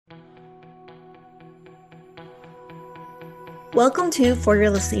Welcome to For Your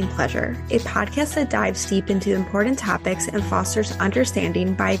Listening Pleasure, a podcast that dives deep into important topics and fosters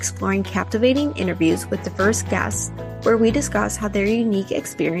understanding by exploring captivating interviews with diverse guests, where we discuss how their unique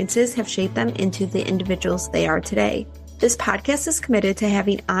experiences have shaped them into the individuals they are today. This podcast is committed to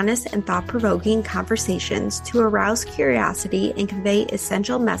having honest and thought-provoking conversations to arouse curiosity and convey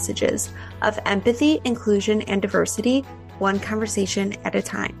essential messages of empathy, inclusion, and diversity, one conversation at a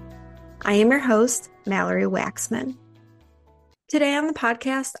time. I am your host, Mallory Waxman. Today on the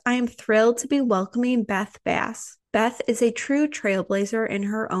podcast, I am thrilled to be welcoming Beth Bass. Beth is a true trailblazer in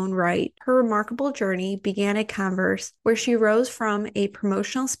her own right. Her remarkable journey began at Converse, where she rose from a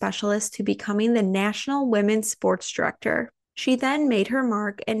promotional specialist to becoming the national women's sports director. She then made her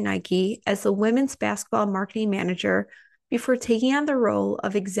mark at Nike as the women's basketball marketing manager before taking on the role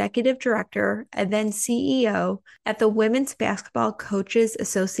of executive director and then CEO at the Women's Basketball Coaches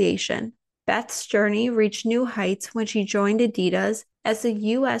Association. Beth's journey reached new heights when she joined Adidas as the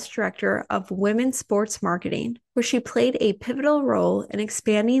U.S. Director of Women's Sports Marketing, where she played a pivotal role in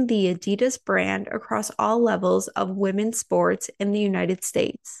expanding the Adidas brand across all levels of women's sports in the United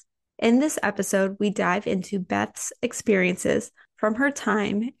States. In this episode, we dive into Beth's experiences from her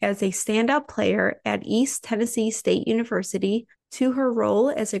time as a standout player at East Tennessee State University to her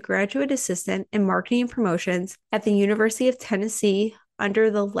role as a graduate assistant in marketing and promotions at the University of Tennessee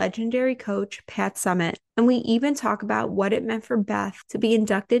under the legendary coach Pat Summitt, and we even talk about what it meant for Beth to be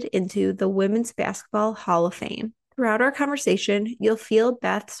inducted into the Women's Basketball Hall of Fame. Throughout our conversation, you'll feel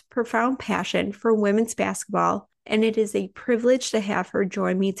Beth's profound passion for women's basketball, and it is a privilege to have her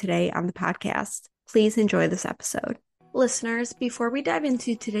join me today on the podcast. Please enjoy this episode. Listeners, before we dive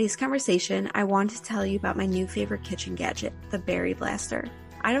into today's conversation, I want to tell you about my new favorite kitchen gadget, the Berry Blaster.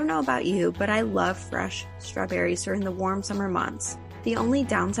 I don't know about you, but I love fresh strawberries during the warm summer months. The only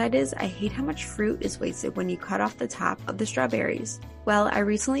downside is I hate how much fruit is wasted when you cut off the top of the strawberries. Well, I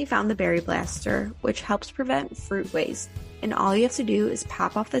recently found the Berry Blaster, which helps prevent fruit waste, and all you have to do is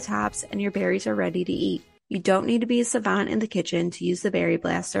pop off the tops and your berries are ready to eat. You don't need to be a savant in the kitchen to use the Berry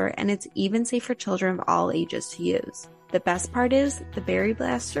Blaster, and it's even safe for children of all ages to use. The best part is, the Berry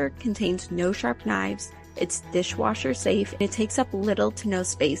Blaster contains no sharp knives, it's dishwasher safe, and it takes up little to no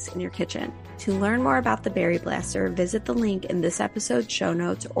space in your kitchen. To learn more about the Berry Blaster, visit the link in this episode's show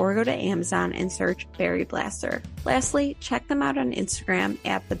notes or go to Amazon and search Berry Blaster. Lastly, check them out on Instagram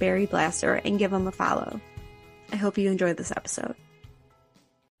at the Berry Blaster and give them a follow. I hope you enjoyed this episode.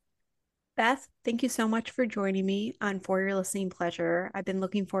 Beth, thank you so much for joining me on For Your Listening Pleasure. I've been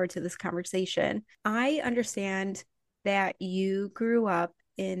looking forward to this conversation. I understand that you grew up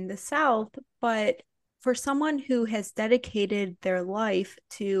in the South, but for someone who has dedicated their life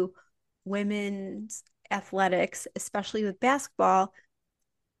to women's athletics, especially with basketball,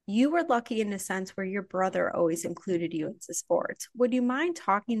 you were lucky in a sense where your brother always included you into sports. Would you mind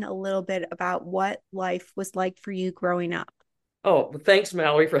talking a little bit about what life was like for you growing up? Oh, well, thanks,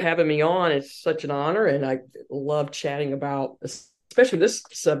 Mallory, for having me on. It's such an honor, and I love chatting about, especially this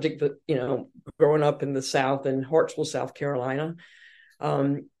subject that, growing up in the South in Hartsville, South Carolina.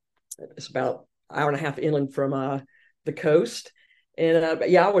 It's about an hour and a half inland from the coast. And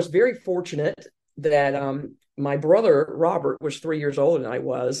I was very fortunate that my brother, Robert, was 3 years older than I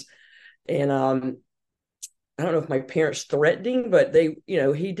was. And I don't know if my parents threatened him, but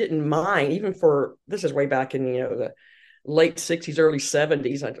he didn't mind, even for, this is way back in, the late 60s, early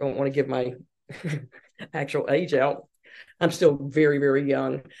 70s. I don't want to give my actual age out. I'm still very, very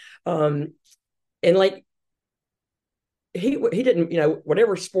young. And he didn't,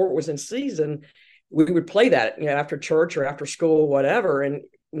 whatever sport was in season, we would play that, after church or after school, whatever. And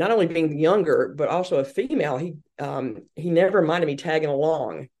not only being younger, but also a female, he never minded me tagging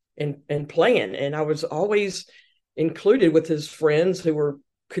along and playing. And I was always included with his friends who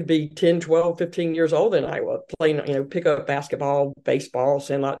could be 10, 12, 15 years older than I was, playing, pick up basketball, baseball,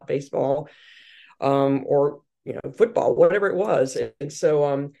 sandlot baseball, or, football, whatever it was. And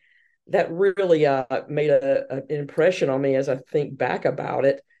so that really made an impression on me as I think back about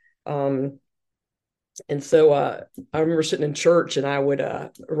it. And so I remember sitting in church and I would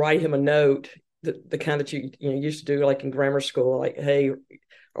write him a note, the kind that you used to do like in grammar school, like, hey,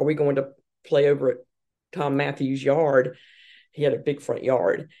 are we going to play over at Tom Matthews' yard? He had a big front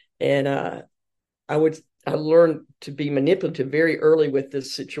yard. And I learned to be manipulative very early with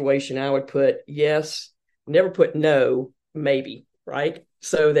this situation. I would put yes, never put no, maybe, right?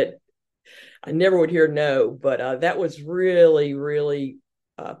 So that I never would hear no, but that was really, really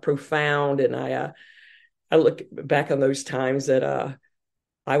profound. And I look back on those times that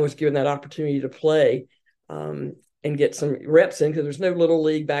I was given that opportunity to play. and get some reps in, because there was no little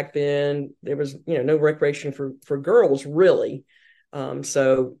league back then. There was, no recreation for girls really.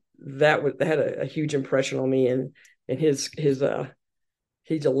 So that had a huge impression on me, and he's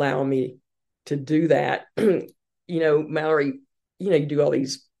allowing me to do that. Mallory, you do all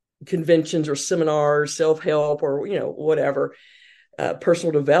these conventions or seminars, self-help, or whatever,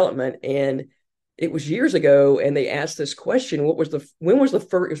 personal development. And it was years ago, and they asked this question: when was the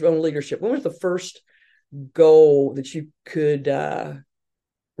first, it was on leadership, when was the first goal that you could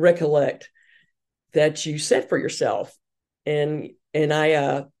recollect that you set for yourself? And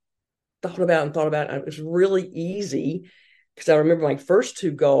I thought about it. It was really easy, because I remember my first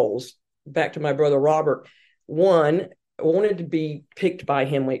two goals, back to my brother Robert. One, I wanted to be picked by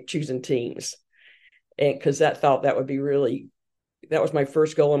him when choosing teams, and because that was my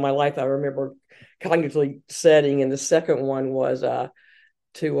first goal in my life. I remember cognitively setting. And the second one was oh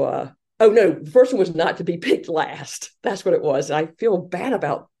no, the first one was not to be picked last. That's what it was. And I feel bad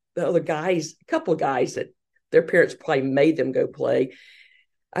about the other guys, a couple of guys that their parents probably made them go play.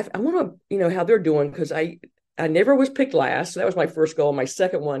 I want to, how they're doing, because I never was picked last. So that was my first goal. My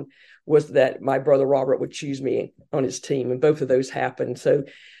second one was that my brother Robert would choose me on his team, and both of those happened. So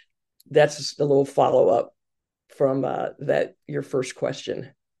that's just a little follow up from your first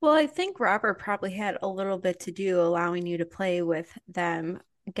question. Well, I think Robert probably had a little bit to do allowing you to play with them.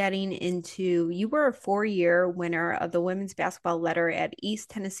 You were a 4-year winner of the women's basketball letter at East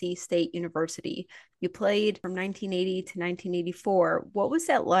Tennessee State University. You played from 1980 to 1984. What was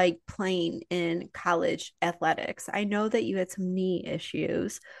that like playing in college athletics? I know that you had some knee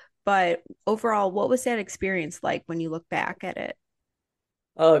issues, but overall, what was that experience like when you look back at it?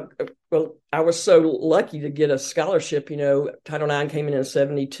 Well, I was so lucky to get a scholarship. Title IX came in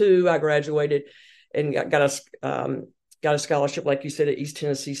 72. I graduated and got a scholarship, like you said, at East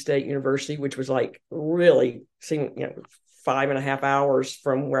Tennessee State University, which was like really 5.5 hours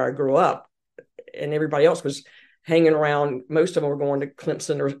from where I grew up. And everybody else was hanging around. Most of them were going to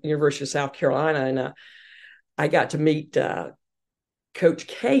Clemson or University of South Carolina. And I got to meet Coach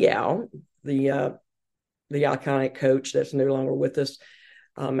Kayal, the iconic coach that's no longer with us.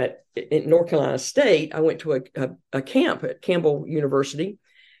 At North Carolina State, I went to a camp at Campbell University,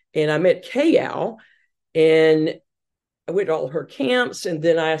 and I met Kayal, and I went to all her camps. And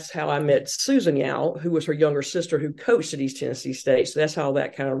then that's how I met Susan Yao, who was her younger sister, who coached at East Tennessee State. So that's how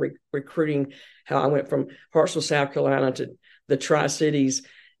that kind of recruiting, how I went from Hartsville, South Carolina, to the Tri-Cities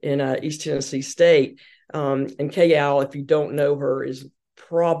in East Tennessee State. And Kayal, if you don't know her, is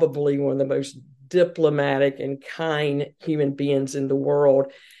probably one of the most diplomatic and kind human beings in the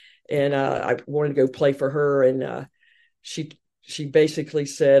world. And I wanted to go play for her. And she basically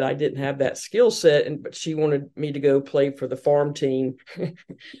said I didn't have that skill set, but she wanted me to go play for the farm team,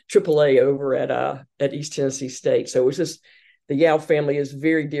 AAA, over at East Tennessee State. So it was just, the Yao family is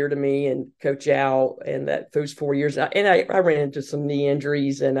very dear to me, and Coach Yao, and those 4 years. I ran into some knee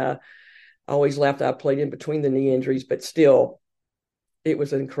injuries, and I always laughed I played in between the knee injuries, but still, it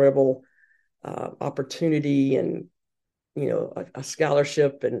was an incredible opportunity, and a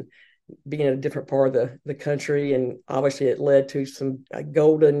scholarship, and being in a different part of the country. And obviously it led to some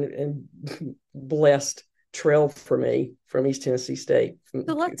golden and blessed trail for me from East Tennessee State.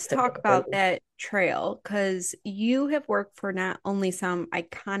 So let's talk about that trail, because you have worked for not only some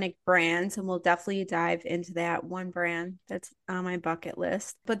iconic brands, and we'll definitely dive into that one brand that's on my bucket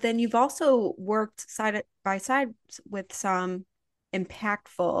list, but then you've also worked side by side with some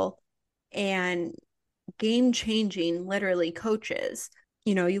impactful and game-changing, literally, coaches.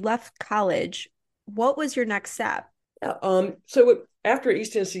 You left college. What was your next step? So after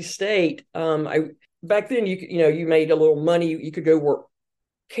East Tennessee State, I back then you made a little money. You could go work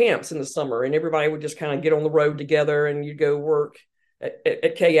camps in the summer, and everybody would just kind of get on the road together, and you'd go work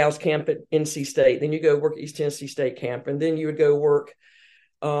at Kayal's camp at NC State. Then you go work at East Tennessee State camp, and then you would go work.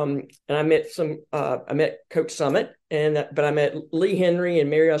 And I met Coach Summit, but I met Lee Henry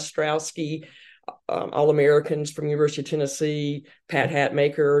and Mary Ostrowski, All-Americans from University of Tennessee, Pat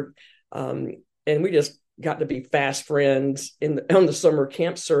Hatmaker, and we just got to be fast friends on the summer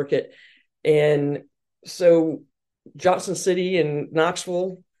camp circuit. And so Johnson City and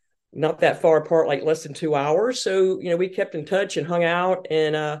Knoxville, not that far apart, like less than 2 hours. So, we kept in touch and hung out.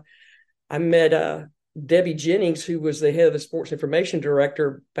 And I met Debbie Jennings, who was the head of the sports information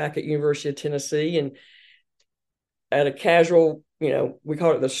director back at University of Tennessee. And at a casual, we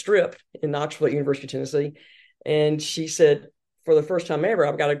call it the Strip in Knoxville at University of Tennessee. And she said, for the first time ever,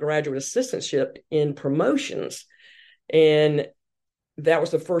 I've got a graduate assistantship in promotions. And that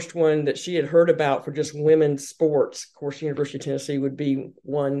was the first one that she had heard about for just women's sports. Of course, University of Tennessee would be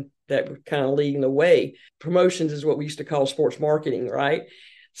one that were kind of leading the way. Promotions is what we used to call sports marketing, right?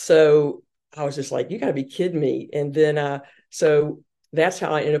 So I was just like, you got to be kidding me. And then, so that's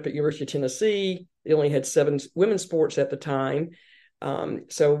how I ended up at University of Tennessee. They only had 7 women's sports at the time.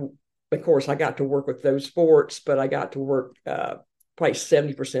 So of course I got to work with those sports, but I got to work probably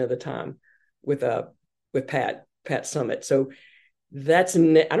 70% of the time with Pat Summitt. So I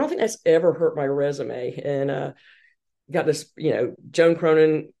don't think that's ever hurt my resume. And got this, Joan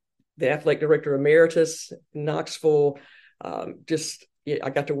Cronin, the athletic director emeritus in Knoxville. I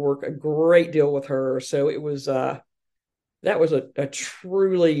got to work a great deal with her. So it was that was a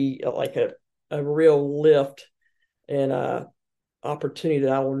truly like a real lift and opportunity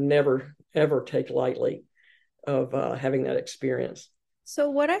that I will never ever take lightly of having that experience. So,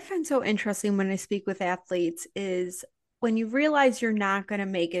 what I find so interesting when I speak with athletes is when you realize you're not going to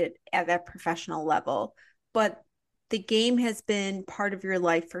make it at that professional level, but the game has been part of your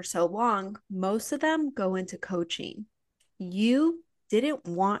life for so long, most of them go into coaching. You didn't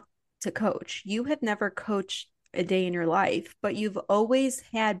want to coach. You have never coached a day in your life, but you've always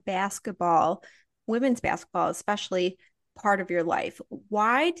had basketball, women's basketball especially, part of your life.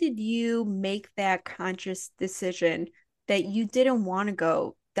 Why did you make that conscious decision that you didn't want to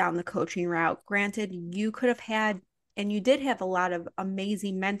go down the coaching route? Granted, you could have had, and you did have a lot of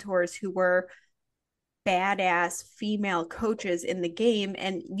amazing mentors who were badass female coaches in the game,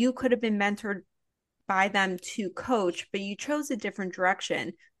 and you could have been mentored by them to coach, but you chose a different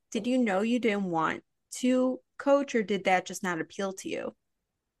direction. Did you know you didn't want to coach, or did that just not appeal to you?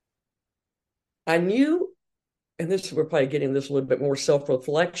 I knew, and this we're probably getting this a little bit more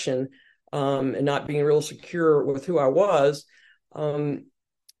self-reflection, and not being real secure with who I was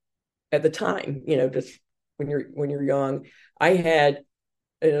at the time. Just when you're young, I had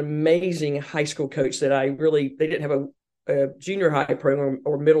an amazing high school coach that they didn't have a junior high program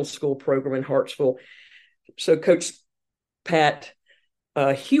or middle school program in Hartsville. So Coach Pat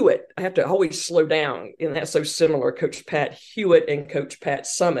Hewitt, I have to always slow down, and that's so similar. Coach Pat Hewitt and Coach Pat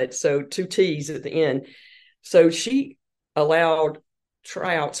Summitt, so 2 T's at the end. So she allowed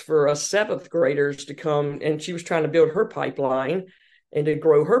tryouts for us 7th graders to come, and she was trying to build her pipeline and to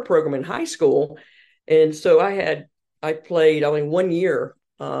grow her program in high school. And so I played only 1 year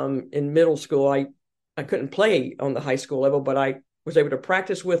in middle school. I couldn't play on the high school level, but I was able to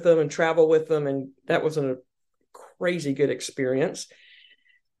practice with them and travel with them, and that was a crazy good experience.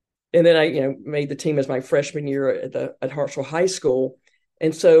 And then I made the team as my freshman year at Hartsville High School.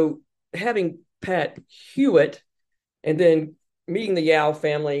 And so having Pat Hewitt, and then meeting the Yao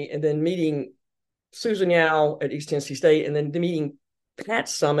family, and then meeting Susan Yao at East Tennessee State, and then meeting Pat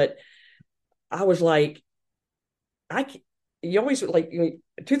Summitt, I was like, you always like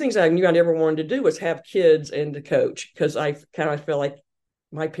 2 things I knew I never wanted to do was have kids and to coach, because I kind of felt like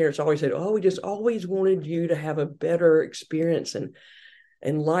my parents always said, "Oh, we just always wanted you to have a better experience and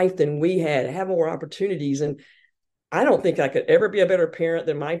life than we had, have more opportunities." And I don't think I could ever be a better parent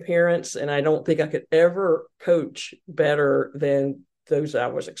than my parents, and I don't think I could ever coach better than those I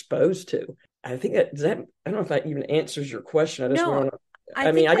was exposed to. I think I don't know if that even answers your question. I just No, want to. I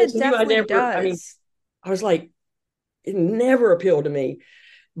I mean, think I that just knew I definitely never. I mean, does. I was like, it never appealed to me.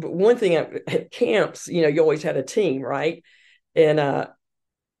 But one thing at camps, you always had a team, right? And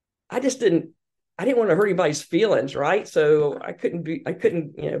I just I didn't want to hurt anybody's feelings, right? So I couldn't be a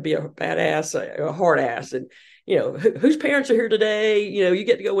badass, a hard ass. And whose parents are here today, you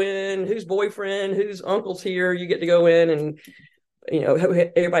get to go in, whose boyfriend, whose uncle's here, you get to go in. And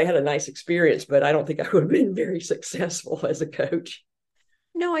everybody had a nice experience, but I don't think I would have been very successful as a coach.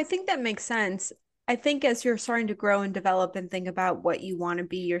 No, I think that makes sense. I think as you're starting to grow and develop and think about what you want to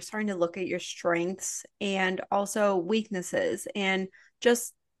be, you're starting to look at your strengths and also weaknesses. And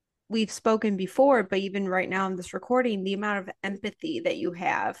just we've spoken before, but even right now in this recording, the amount of empathy that you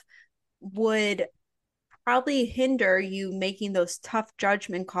have would probably hinder you making those tough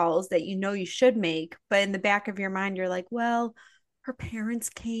judgment calls that you know you should make. But in the back of your mind, you're like, well, her parents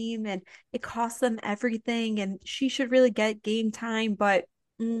came and it cost them everything, and she should really get game time, but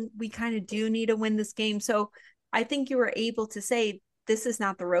we kind of do need to win this game. So I think you were able to say, this is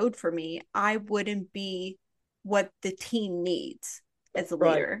not the road for me. I wouldn't be what the team needs as a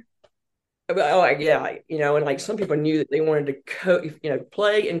Right. leader. Oh, yeah. And like some people knew that they wanted to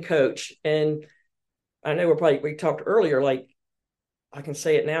play and coach. And I know we talked earlier, like I can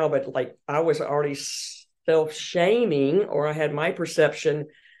say it now, but like I was already self-shaming, or I had my perception,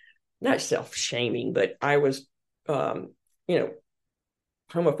 not self-shaming, but I was, you know,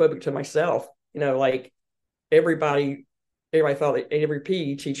 homophobic to myself. Like everybody, everybody thought that every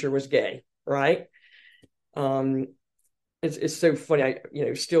PE teacher was gay, right? Um, it's so funny.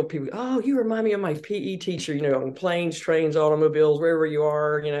 Still people, oh, you remind me of my PE teacher, on planes, trains, automobiles, wherever you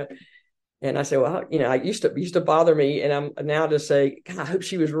are. And I say, well, I used to bother me, and I'm now to say, God, I hope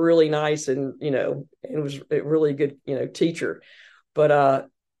she was really nice, and and was a really good, teacher. But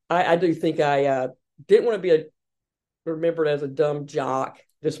I do think I didn't want to be remembered as a dumb jock,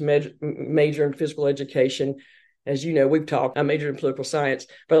 just major in physical education. As you know, we've talked. I majored in political science,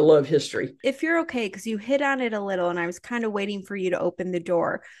 but I love history. If you're okay, because you hit on it a little, and I was kind of waiting for you to open the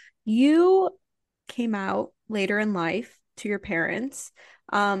door. You came out later in life to your parents.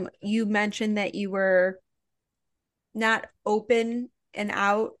 You mentioned that you were not open and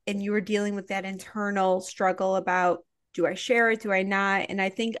out, and you were dealing with that internal struggle about, do I share it? Do I not? And I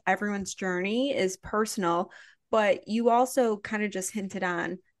think everyone's journey is personal, but you also kind of just hinted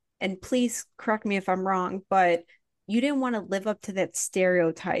on, and please correct me if I'm wrong, but you didn't want to live up to that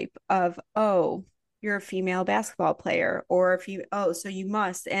stereotype of, oh, you're a female basketball player, or if you, oh, so you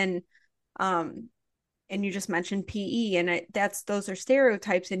must. Um, and you just mentioned PE, and those are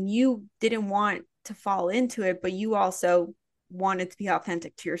stereotypes, and you didn't want to fall into it, but you also wanted to be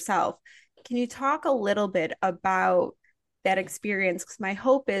authentic to yourself. Can you talk a little bit about that experience? Because my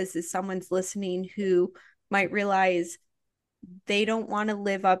hope is someone's listening who might realize they don't want to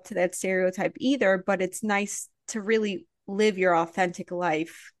live up to that stereotype either, but it's nice to really live your authentic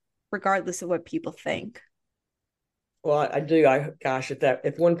life regardless of what people think. Well, I do. Gosh,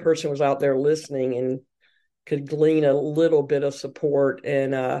 if one person was out there listening and could glean a little bit of support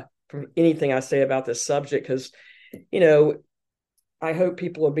and from anything I say about this subject, because you know I hope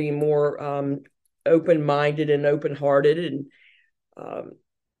people are being more open-minded and open-hearted and um,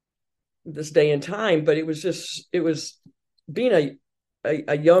 this day and time. But it was being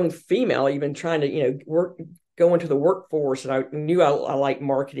a young female, even trying to go into the workforce, and I knew I liked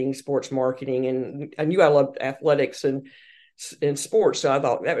marketing, sports marketing, and I knew I loved athletics and in sports. So I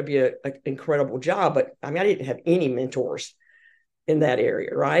thought that would be an incredible job. But I mean, I didn't have any mentors in that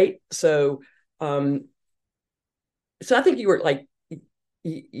area, right? Um, so I think you were like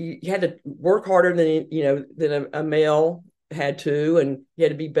you had to work harder than a male had to, and you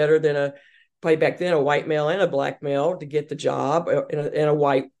had to be better than probably back then a white male and a black male to get the job, and a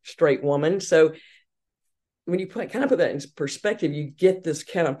white straight woman. So when you kind of put that in perspective, you get this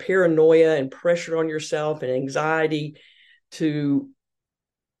kind of paranoia and pressure on yourself and anxiety to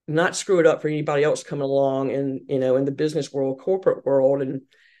not screw it up for anybody else coming along and in the business world, corporate world. And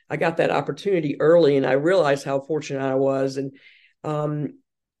I got that opportunity early, and I realized how fortunate I was. And um,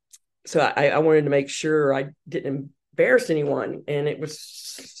 so I wanted to make sure I didn't embarrass anyone. And it was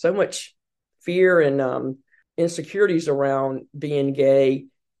so much fear and insecurities around being gay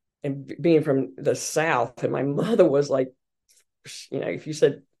and being from the South. And my mother was like, if you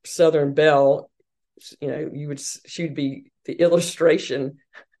said Southern Belle, she would be the illustration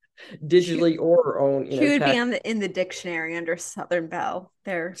digitally or on, She would be in the dictionary under Southern Belle.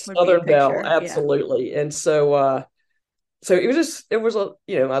 There would be a Southern Belle, picture. Yeah. absolutely. And so it was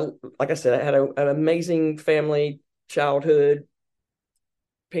like I said, I had an amazing family, childhood,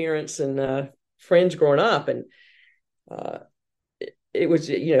 parents, and friends growing up, and it was,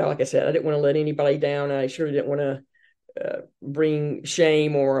 like I said, I didn't want to let anybody down. I sure didn't want to bring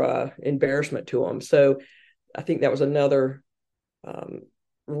shame or embarrassment to them. So I think that was another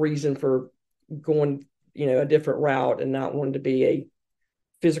reason for going, a different route and not wanting to be a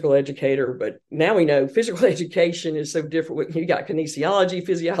physical educator. But now we know physical education is so different. You got kinesiology,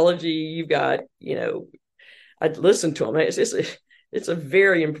 physiology, you've got, I'd listen to them. It's a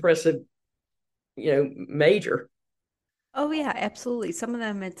very impressive, major. Oh yeah, absolutely. Some of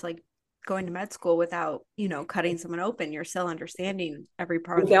them it's like going to med school without, cutting someone open. You're still understanding every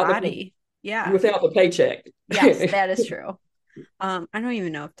part of the without body. Yeah. without the paycheck. Yes, that is true. I don't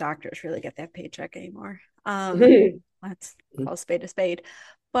even know if doctors really get that paycheck anymore. Let's call a spade a spade.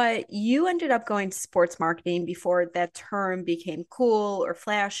 But you ended up going to sports marketing before that term became cool or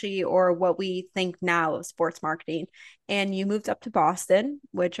flashy or what we think now of sports marketing. And you moved up to Boston,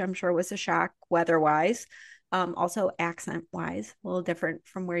 which I'm sure was a shock weather-wise. Also accent-wise, a little different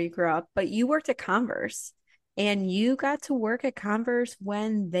from where you grew up. But you worked at Converse. And you got to work at Converse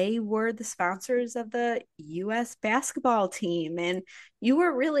when they were the sponsors of the US basketball team. And you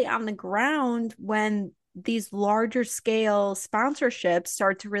were really on the ground when these larger scale sponsorships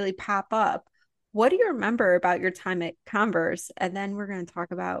start to really pop up. What do you remember about your time at Converse? And then we're going to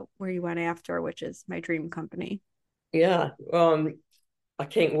talk about where you went after, which is my dream company. Yeah. I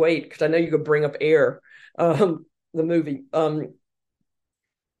can't wait because I know you could bring up Air, the movie.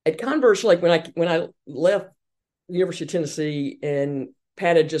 At Converse, like when I left University of Tennessee, and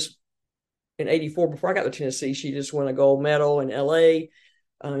Pat had just in '84, before I got to Tennessee, she just won a gold medal in LA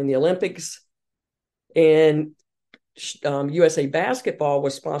in the Olympics. And USA Basketball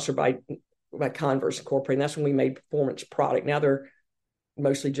was sponsored by Converse Incorporated. And that's when we made performance product. Now they're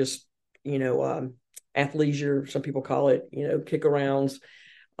mostly just, athleisure, some people call it, kick arounds.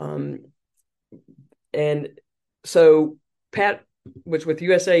 And so Pat was with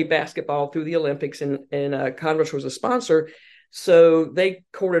USA Basketball through the Olympics, and Converse was a sponsor. So they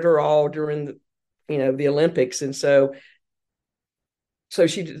courted her all during the Olympics. And so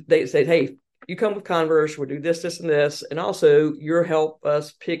they said, hey, you come with Converse, we'll do this, this, and this. And also you'll help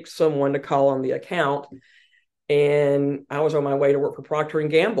us pick someone to call on the account. And I was on my way to work for Procter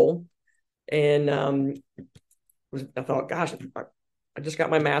and Gamble. And I thought, gosh, I just got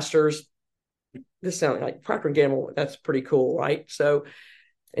my master's. This sounds like Procter and Gamble. That's pretty cool, right? So,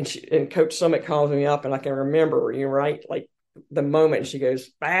 and Coach Summit calls me up, and I can remember, right, like the moment she goes,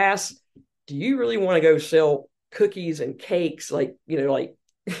 Bass, do you really want to go sell cookies and cakes like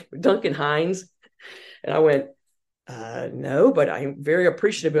Duncan Hines? And I went, no, but I'm very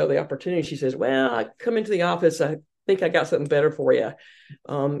appreciative of the opportunity. She says, well, I come into the office. I think I got something better for you.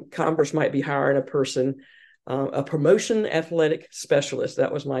 Converse might be hiring a person, a promotion athletic specialist.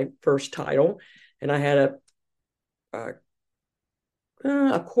 That was my first title. And I had a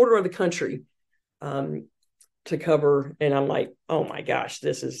quarter of the country to cover. And I'm like, oh my gosh,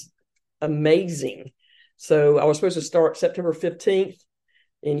 this is amazing. So I was supposed to start September 15th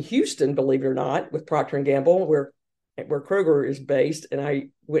in Houston, believe it or not, with Procter and Gamble, where Kroger is based. And I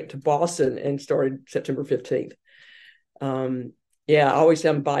went to Boston and started September 15th. I always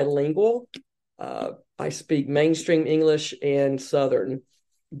am bilingual. I speak mainstream English and Southern.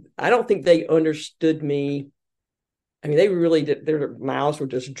 I don't think they understood me. I mean, they really did. Their mouths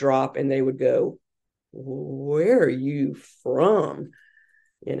would just drop and they would go, where are you from?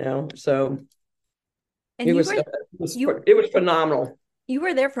 So and it was phenomenal. You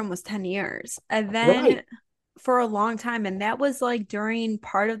were there for almost 10 years. And then right. For a long time. And that was like during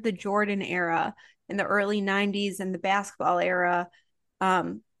part of the Jordan era in the early 90s and the basketball era.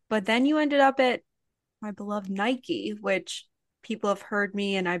 But then you ended up at my beloved Nike, which people have heard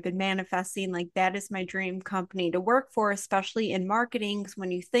me and I've been manifesting like that is my dream company to work for, especially in marketing. Because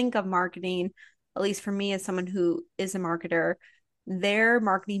when you think of marketing, at least for me as someone who is a marketer, their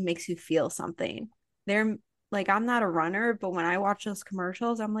marketing makes you feel something. They're like, I'm not a runner, but when I watch those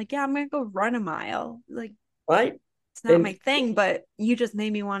commercials, I'm like, yeah, I'm going to go run a mile. Like, right. It's not my thing, but you just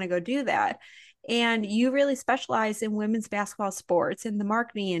made me want to go do that. And you really specialize in women's basketball sports and the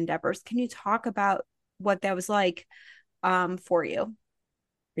marketing endeavors. Can you talk about what that was like for you?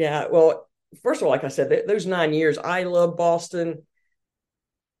 Yeah. Well, first of all, like I said, those 9 years, I love Boston.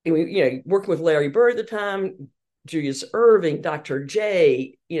 And working with Larry Bird at the time, Julius Irving, Dr.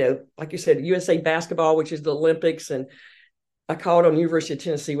 J, like you said, USA Basketball, which is the Olympics. And I called on University of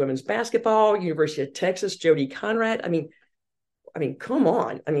Tennessee women's basketball, University of Texas, Jody Conrad. I mean, come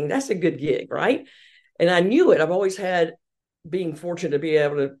on. I mean, that's a good gig, right? And I knew it. I've always had being fortunate to be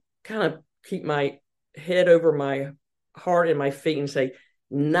able to kind of keep my head over my heart and my feet and say,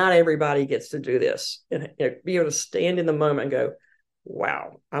 not everybody gets to do this. And be able to stand in the moment and go,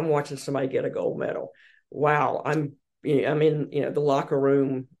 wow, I'm watching somebody get a gold medal. Wow, I'm in the locker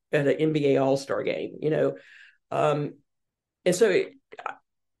room at an NBA All-Star game. And so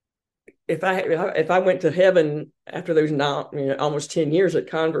if I went to heaven after those almost 10 years at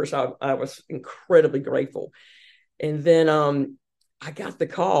Converse, I was incredibly grateful. And then I got the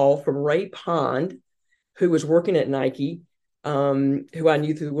call from Ray Pond, who was working at Nike, who I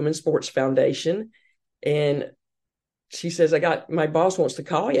knew through the Women's Sports Foundation, and she says, my boss wants to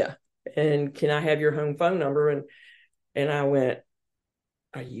call you, and can I have your home phone number? And I went,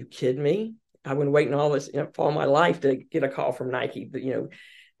 are you kidding me? I've been waiting all this for all my life to get a call from Nike,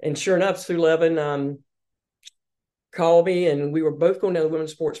 and sure enough, Sue Levin called me, and we were both going to the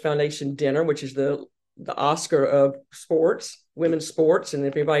Women's Sports Foundation dinner, which is the Oscar of sports, women's sports, and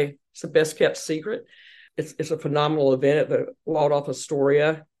if anybody, it's the best kept secret. It's a phenomenal event at the Waldorf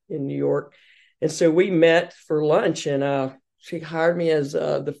Astoria in New York. And so we met for lunch, and she hired me as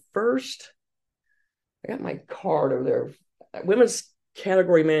the first. I got my card over there. Women's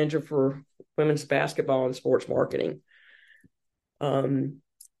category manager for women's basketball and sports marketing. And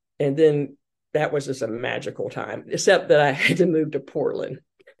then that was just a magical time, except that I had to move to Portland.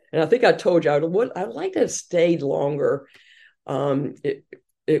 And I think I told you I'd like to have stayed longer. It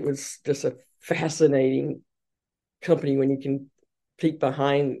was just a fascinating company when you can peek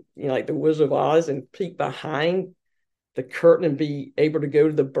behind, like the Wizard of Oz, and peek behind the curtain and be able to go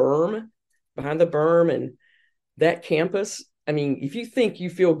to the berm, behind the berm, and that campus I mean, if you think you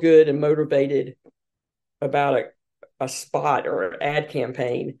feel good and motivated about a spot or an ad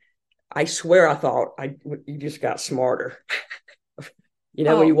campaign, I swear I thought you just got smarter. When you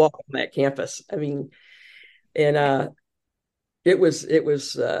Oh, walk on that campus. I mean, and it was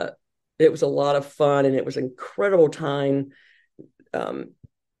a lot of fun, and it was an incredible time.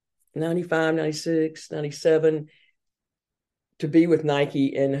 95, 96, 97, to be with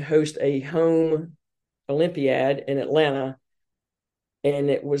Nike and host a home Olympiad in Atlanta. And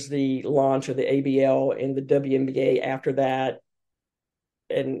it was the launch of the ABL and the WNBA after that,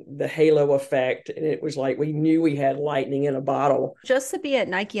 and the halo effect. And it was like we knew we had lightning in a bottle. just to be at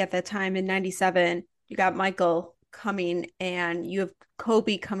Nike at that time in 97, you got Michael coming and you have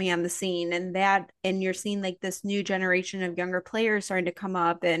Kobe coming on the scene and you're seeing like this new generation of younger players starting to come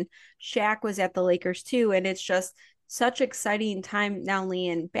up, and Shaq was at the Lakers too, and it's just such exciting time not only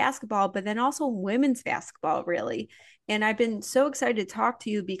in basketball but then also women's basketball really. And I've been so excited to talk to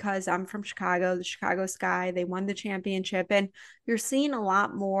you because I'm from Chicago, the Chicago Sky. They won the championship, and you're seeing a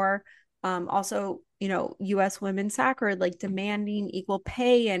lot more also, US women's soccer like demanding equal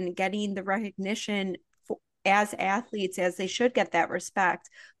pay and getting the recognition as athletes as they should get that respect.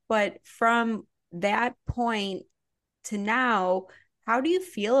 But from that point to now, how do you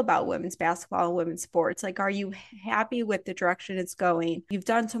feel about women's basketball and women's sports? Like, are you happy with the direction it's going? You've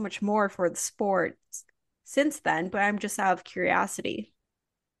done so much more for the sport since then, but I'm just out of curiosity.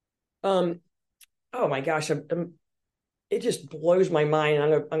 Um, oh my gosh, it just blows my mind.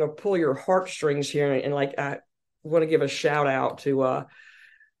 I'm gonna pull your heartstrings here, and like I want to give a shout out to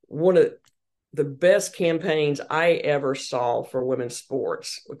one of the best campaigns I ever saw for women's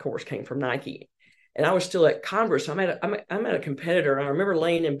sports. Of course, came from Nike, and I was still at Converse. I'm at a competitor, and I remember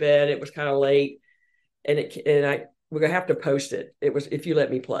laying in bed. It was kind of late, and we're gonna have to post it. It was If You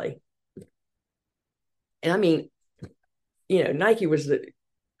Let Me Play, and I mean, Nike was the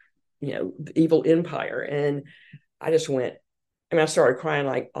evil empire, and I just went. I mean, I started crying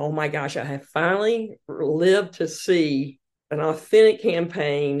like, oh my gosh, I have finally lived to see an authentic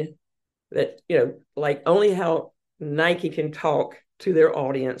campaign that, like only how Nike can talk to their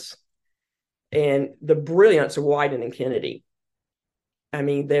audience, and the brilliance of Wyden and Kennedy. I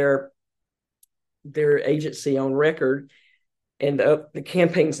mean, their agency on record, and the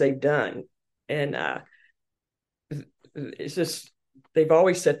campaigns they've done. And it's just, they've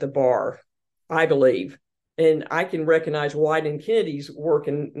always set the bar, I believe. And I can recognize Wyden and Kennedy's work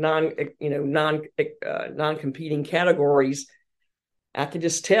in non-competing categories. I could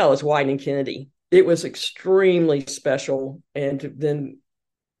just tell it's Wyden and Kennedy. It was extremely special, and then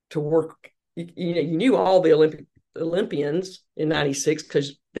to work, you knew all the Olympians in '96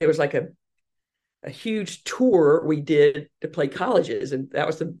 because there was like a huge tour we did to play colleges, and that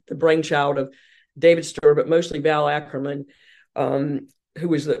was the brainchild of David Stern, but mostly Val Ackerman, who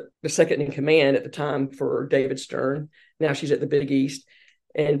was the second in command at the time for David Stern. Now she's at the Big East,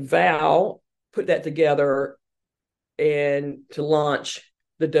 and Val put that together and to launch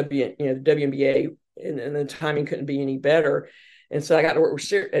the WNBA, and the timing couldn't be any better. And so I got to work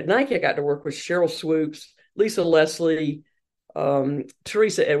with at Nike. I got to work with Cheryl Swoops, Lisa Leslie,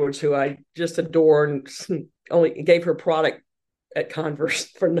 Teresa Edwards, who I just adore, and only gave her product at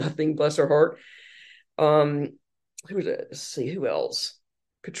Converse for nothing, bless her heart. Let's see, who else?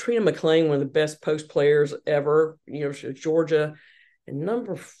 Katrina McClain, one of the best post players ever, Georgia. And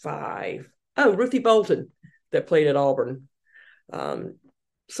number 5, Ruthie Bolton, that played at Auburn.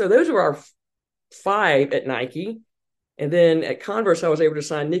 So those were our 5 at Nike. And then at Converse, I was able to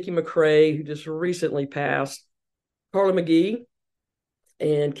sign Nikki McCrae, who just recently passed, Carla McGee,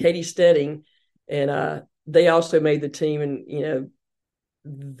 and Katie Stedding. And they also made the team. And,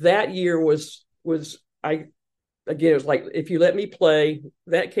 that year was it was like, If You Let Me Play,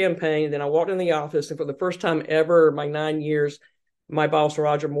 that campaign. Then I walked in the office, and for the first time ever, my 9 years, my boss,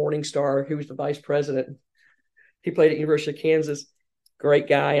 Roger Morningstar, who was the vice president, he played at University of Kansas, great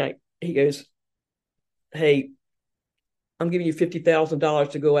guy. He goes, hey, I'm giving you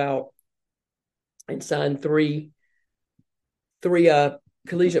 $50,000 to go out and sign three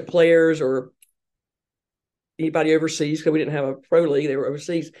collegiate players or anybody overseas, because we didn't have a pro league. They were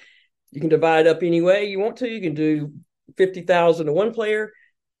overseas. You can divide up any way you want to. You can do 50,000 to one player.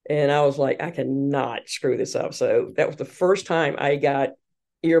 And I was like, I cannot screw this up. So that was the first time I got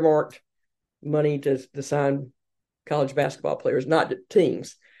earmarked money to sign college basketball players, not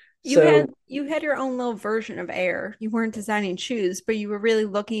teams. You had your own little version of Air. You weren't designing shoes, but you were really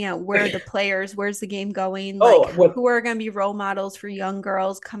looking at where the players, where's the game going, like who are going to be role models for young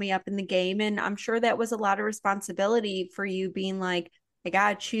girls coming up in the game. And I'm sure that was a lot of responsibility for you, being like, I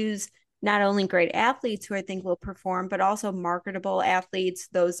gotta choose not only great athletes who I think will perform, but also marketable athletes,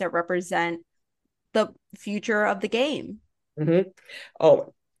 those that represent the future of the game. Mm-hmm.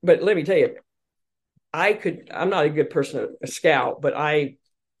 Oh, but let me tell you, I'm not a good person, a scout, but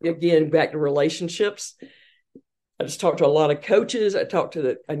again, back to relationships. I just talked to a lot of coaches.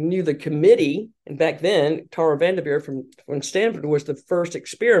 I knew the committee. And back then, Tara Vanderveer from Stanford was the first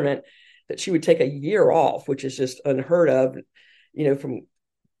experiment that she would take a year off, which is just unheard of, from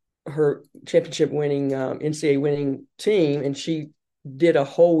her championship winning, NCAA winning team. And she did a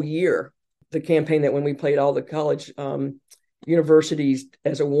whole year, the campaign that when we played all the college universities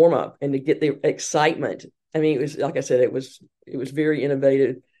as a warm up and to get the excitement. I mean, it was, like I said, it was very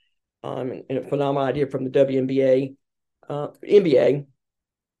innovative. And a phenomenal idea from the WNBA, NBA.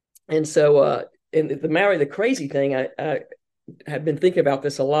 And so, and the Maori, the crazy thing, I have been thinking about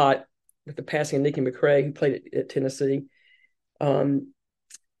this a lot with the passing of Nikki McCray, who played at Tennessee.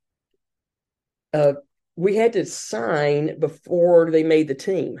 We had to sign before they made the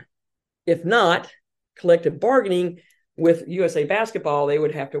team. If not, collective bargaining with USA Basketball, they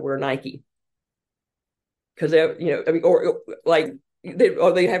would have to wear Nike. Because, I mean, or like,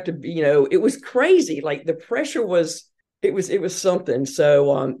 they have to be, it was crazy. Like the pressure was, it was something.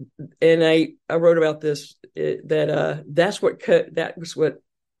 So, and I wrote about this, that was what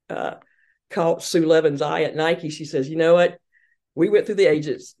caught Sue Levin's eye at Nike. She says, you know what? We went through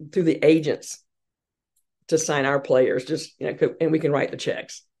the agents to sign our players, just, and we can write the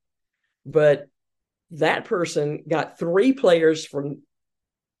checks. But that person got 3 players from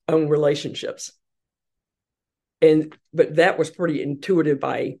own relationships. But that was pretty intuitive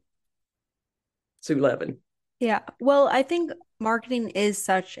by Sue Levin. Yeah. Well, I think marketing is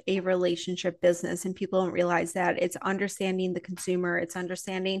such a relationship business, and people don't realize that. It's understanding the consumer, it's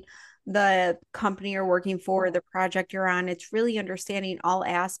understanding the company you're working for, the project you're on. It's really understanding all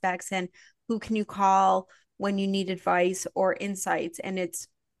aspects and who can you call when you need advice or insights. And it's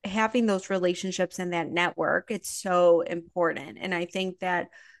having those relationships and that network. It's so important. And I think that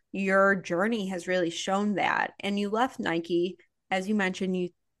your journey has really shown that. And you left Nike, as you mentioned, you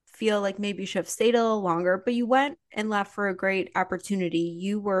feel like maybe you should have stayed a little longer, but you went and left for a great opportunity.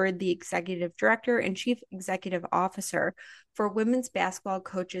 You were the executive director and chief executive officer for Women's Basketball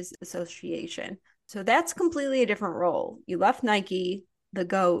Coaches Association. So that's completely a different role. You left Nike, the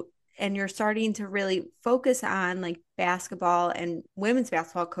GOAT, and you're starting to really focus on like basketball and women's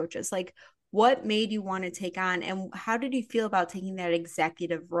basketball coaches. Like, what made you want to take on, and how did you feel about taking that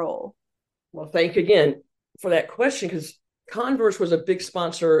executive role? Well, thank you again for that question, because Converse was a big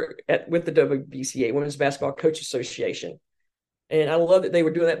sponsor with the WBCA, Women's Basketball Coach Association. And I love that they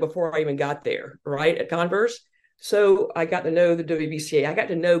were doing that before I even got there, right, at Converse. So I got to know the WBCA. I got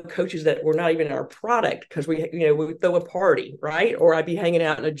to know coaches that were not even our product, because we would throw a party, right? Or I'd be hanging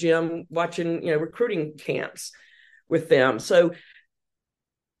out in a gym watching, recruiting camps with them. So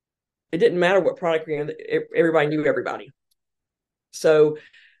it didn't matter what product we had, everybody knew everybody. So,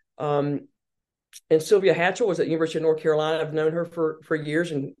 and Sylvia Hatchell was at the University of North Carolina. I've known her for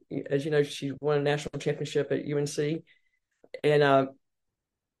years. And as you know, she won a national championship at UNC. And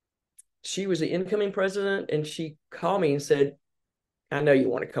she was the incoming president, and she called me and said, I know you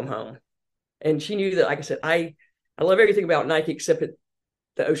want to come home. And she knew that, like I said, I love everything about Nike except that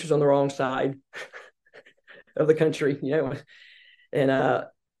the ocean's on the wrong side of the country, And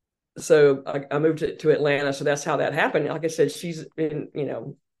so I moved to Atlanta. So that's how that happened. Like I said, she's been,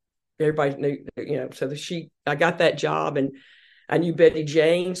 everybody knew, so I got that job, and I knew Betty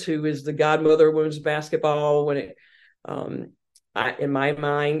James, who is the godmother of women's basketball in my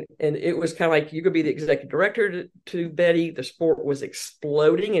mind. And it was kind of like, you could be the executive director to Betty. The sport was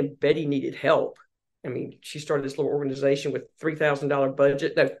exploding and Betty needed help. I mean, she started this little organization with $30,000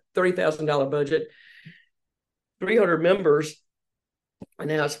 budget, 300 members. And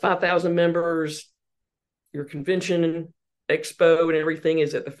now it's 5,000 members. Your convention expo and everything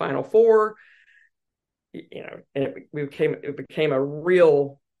is at the Final Four, and it became a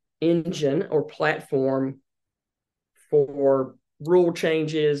real engine or platform for rule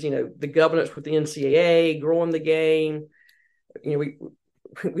changes, the governance with the NCAA, growing the game. We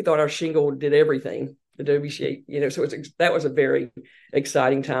thought our shingle did everything, the WCA, so that was a very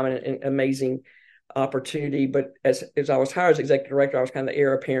exciting time and amazing opportunity. But as I was hired as executive director, I was kind of the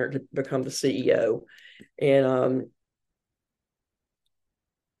heir apparent to become the CEO. And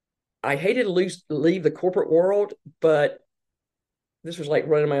I hated to leave the corporate world, but this was like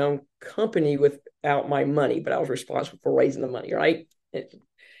running my own company without my money, but I was responsible for raising the money, right? And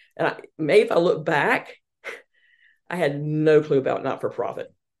maybe if I look back, I had no clue about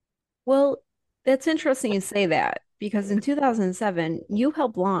not-for-profit. Well, that's interesting you say that. because in 2007, you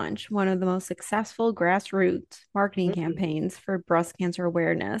helped launch one of the most successful grassroots marketing campaigns for breast cancer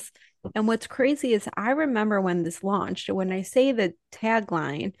awareness. And what's crazy is I remember when this launched, and when I say the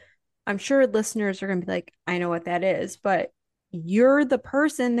tagline, I'm sure listeners are going to be like, I know what that is, but you're the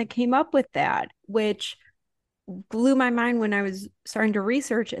person that came up with that, which blew my mind when I was starting to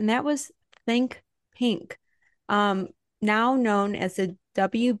research, and that was Think Pink, um, now known as the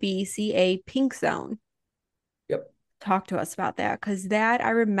WBCA Pink Zone. Yep. Talk to us about that, because that I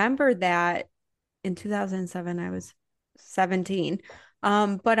remember that in 2007 I was 17.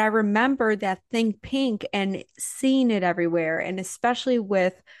 But I remember that Think Pink and seeing it everywhere, and especially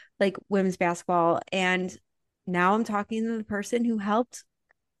with like women's basketball. And now I'm talking to the person who helped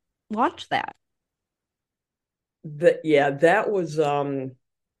launch that. That was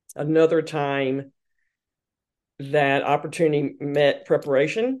another time that opportunity met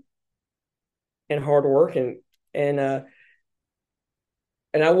preparation and hard work, and uh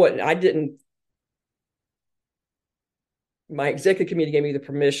and I didn't, my executive committee gave me the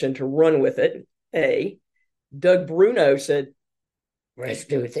permission to run with it. Doug Bruno said, let's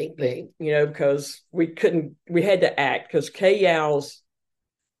do a Think Pink, because we had to act because Kay Yow's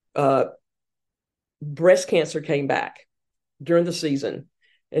uh breast cancer came back during the season,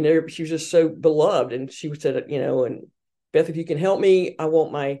 and she was just so beloved. And she said, and Beth, if you can help me, I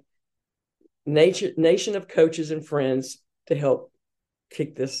want my nation of coaches and friends to help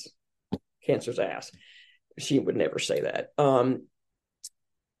kick this cancer's ass. She would never say that.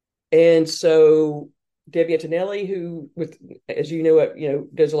 And so Debbie Antonelli, who, as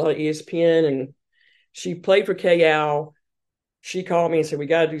does a lot of ESPN, and she played for KAL. She called me and said, we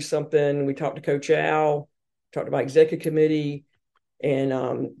got to do something. We talked to Coach Al, talked to my executive committee,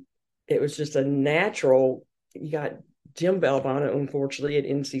 and it was just a natural. You got Jim Valvano, unfortunately, at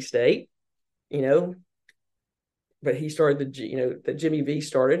NC State, but he started that Jimmy V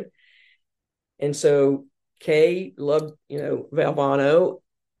started. And so Kay loved, Valvano,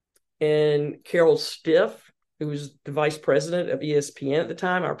 and Carol Stiff, who was the vice president of ESPN at the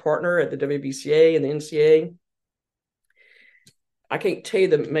time, our partner at the WBCA and the NCAA. I can't tell you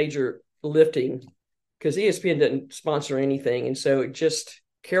the major lifting because ESPN didn't sponsor anything. And so it just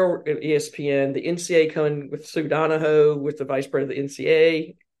Carol at ESPN, the NCAA coming with Sue Donahoe, with the vice president of the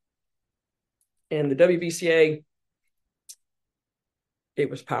NCAA, and the WBCA. It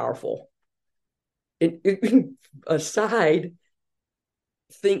was powerful. Aside,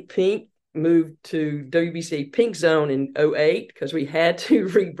 Think Pink moved to WBCA Pink Zone in 2008 because we had to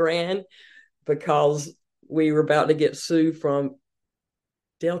rebrand because we were about to get sued from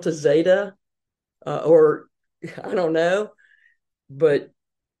Delta Zeta, or I don't know, but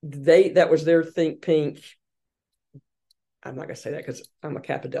that was their Think Pink. I'm not gonna say that because I'm a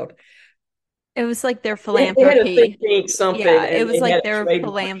Kappa Delta. It was like their They had a Think philanthropy. Pink something, Yeah, it and was they like had a their trademark.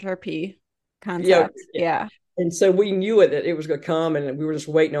 philanthropy Yeah, concept. Yeah. and so we knew that it was going to come, and we were just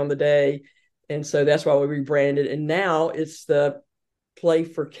waiting on the day, and so that's why we rebranded. And now it's the Play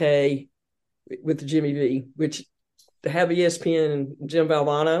for K with the Jimmy V, which to have ESPN and Jim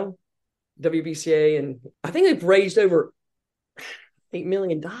Valvano, WBCA, and I think they've raised over $8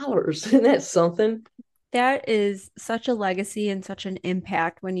 million, and that's something. That is such a legacy and such an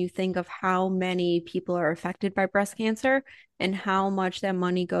impact when you think of how many people are affected by breast cancer and how much that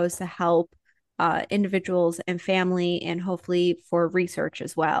money goes to help individuals and family, and hopefully for research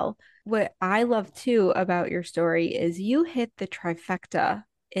as well. What I love too about your story is you hit the trifecta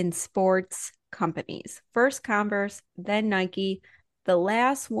in sports companies. First Converse, then Nike. The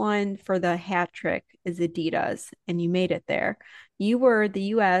last one for the hat trick is Adidas, and you made it there. You were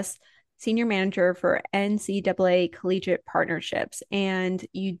the US senior manager for NCAA collegiate partnerships, and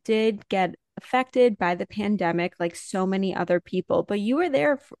you did get affected by the pandemic like so many other people, but you were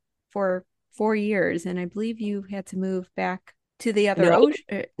there for 4 years, and I believe you had to move back to the other No,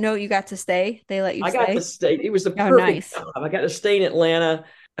 ocean. No, you got to stay. They let you I got to stay. stay. It was the Oh, perfect nice. job. I got to stay in Atlanta.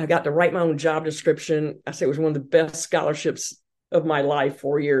 I got to write my own job description. I said it was one of the best scholarships of my life,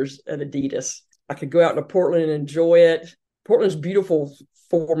 4 years at Adidas. I could go out to Portland and enjoy it. Portland's beautiful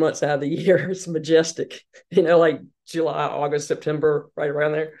 4 months out of the year. It's majestic, like July, August, September, right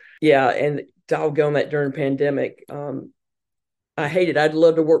around there. Yeah, and doggone that during pandemic. I hate it. I'd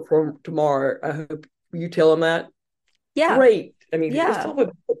love to work for them tomorrow. I hope you tell them that. Yeah. Great. I mean, let's Yeah. talk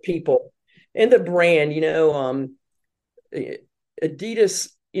about the people and the brand. Adidas.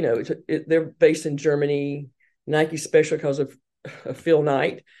 They're based in Germany. Nike special because of Phil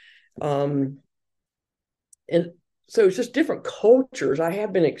Knight, and so it's just different cultures. I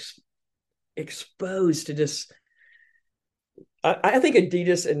have been exposed to just. I think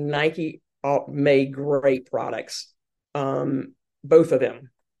Adidas and Nike all made great products. Both of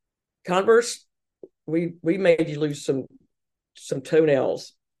them. Converse, we made you lose some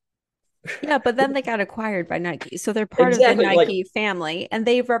toenails. Yeah, but then they got acquired by Nike. So they're part of the Exactly. Like, Nike family and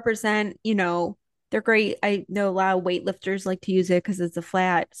they represent, they're great. I know a lot of weightlifters like to use it because it's a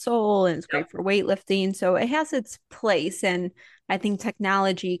flat sole and it's great for weightlifting. So it has its place. And I think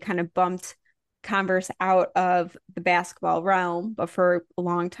technology kind of bumped Converse out of the basketball realm. But for a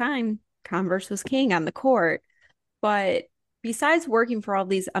long time, Converse was king on the court. But besides working for all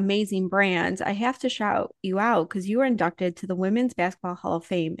these amazing brands, I have to shout you out because you were inducted to the Women's Basketball Hall of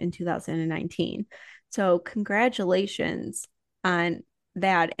Fame in 2019. So, congratulations on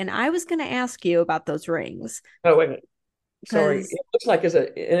that. And I was going to ask you about those rings oh, wait a minute. Sorry. because It looks like it's an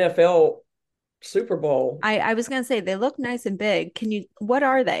NFL Super Bowl. I was going to say they look nice and big. What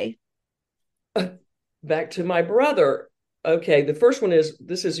are they? Back to my brother. Okay, the first one is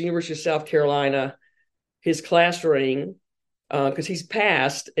this is University of South Carolina, his class ring, because he's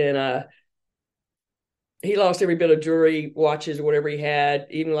passed and he lost every bit of jewelry, watches, or whatever he had,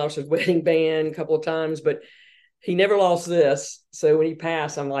 even lost his wedding band a couple of times, but he never lost this. So when he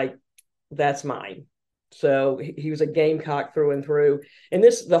passed, I'm like, that's mine. So he was a Gamecock through and through. And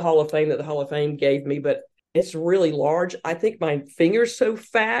this is the Hall of Fame that the Hall of Fame gave me, but it's really large. I think my finger's so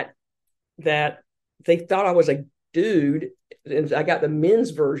fat that they thought I was a dude. And I got the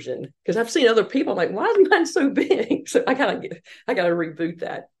men's version because I've seen other people. I'm like, why is mine so big? So I gotta reboot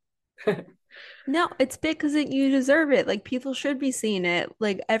that. No, it's big because you deserve it. Like people should be seeing it.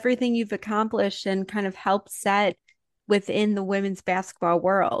 Like everything you've accomplished and kind of helped set within the women's basketball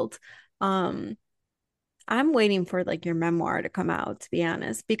world. Um, I'm waiting for like your memoir to come out, to be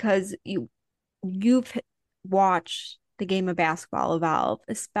honest, because you've watched the game of basketball evolve,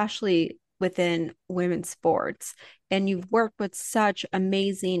 especially within women's sports, and you've worked with such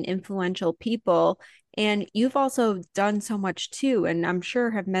amazing, influential people, and you've also done so much too, and I'm sure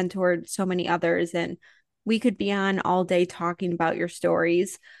have mentored so many others, and we could be on all day talking about your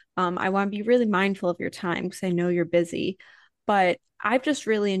stories. I want to be really mindful of your time because I know you're busy, but I've just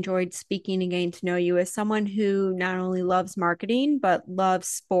really enjoyed speaking and getting to know you as someone who not only loves marketing, but loves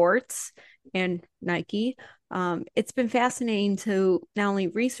sports and Nike. It's been fascinating to not only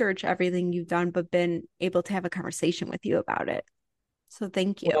research everything you've done, but been able to have a conversation with you about it. So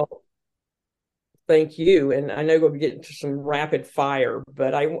thank you. Well, thank you. And I know we'll get into some rapid fire,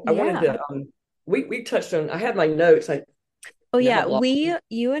 but I wanted Yeah. to we touched on I had my notes. Oh I yeah, have lost.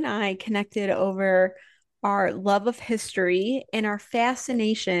 you and I connected over our love of history and our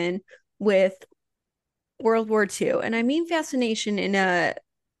fascination with World War II. And I mean fascination in a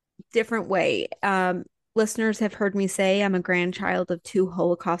different way. Listeners have heard me say I'm a grandchild of two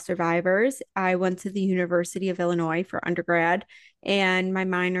Holocaust survivors. I went to the University of Illinois for undergrad, and my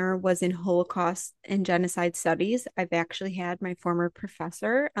minor was in Holocaust and genocide studies. I've actually had my former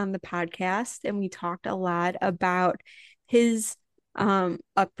professor on the podcast, and we talked a lot about his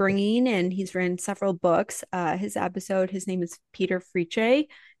upbringing, and he's written several books. His name is Peter Friche,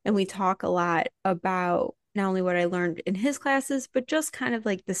 and we talk a lot about not only what I learned in his classes, but just kind of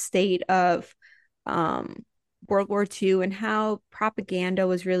like the state of um, World War II and how propaganda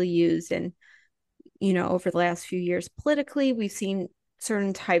was really used. And, over the last few years politically, we've seen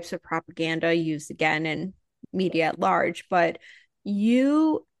certain types of propaganda used again in media at large. But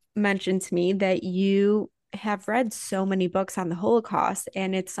you mentioned to me that you have read so many books on the Holocaust,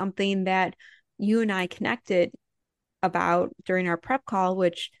 and it's something that you and I connected about during our prep call,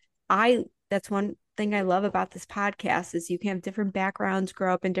 which that's one thing I love about this podcast is you can have different backgrounds,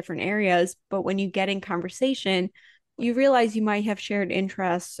 grow up in different areas, but when you get in conversation, you realize you might have shared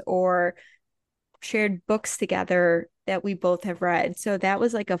interests or shared books together that we both have read. So that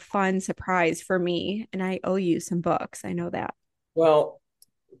was like a fun surprise for me, and I owe you some books. I know that. Well,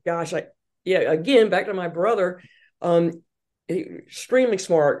 gosh, yeah, again, back to my brother. Extremely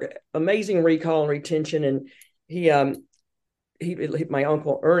smart, amazing recall and retention, and he my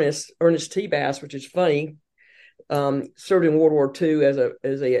uncle Ernest T. Bass, which is funny, served in World War II as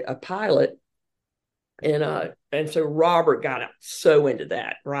a pilot, and so Robert got so into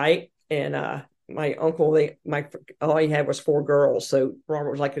that, right? And my uncle, my all he had was four girls, so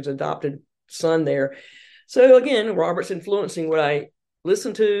Robert was like his adopted son there. So again, Robert's influencing what I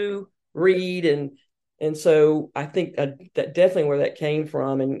listen to, read, and so I think that definitely where that came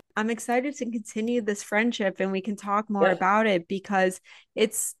from. And I'm excited to continue this friendship and we can talk more yeah, about it because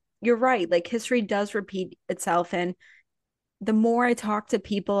you're right, like history does repeat itself. And the more I talk to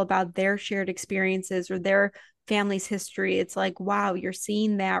people about their shared experiences or their family's history, it's like, wow, you're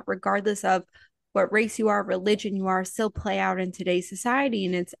seeing that regardless of what race you are, religion you are, still play out in today's society.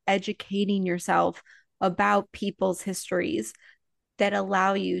 And it's educating yourself about people's histories that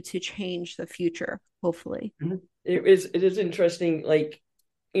allow you to change the future, hopefully. It is interesting. Like,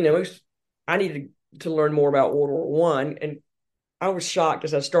 I needed to learn more about World War One, and I was shocked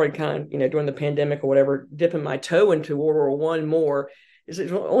as I started kind of, during the pandemic or whatever, dipping my toe into World War One more. Is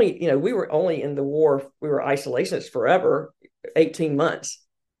it only, we were only in the war, we were isolationists forever, 18 months,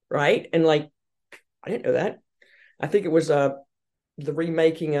 right? And like, I didn't know that. I think it was the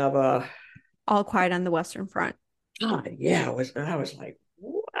remaking of All Quiet on the Western Front. God, yeah, I was like,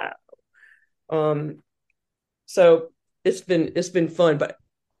 wow. Um, so it's been fun, but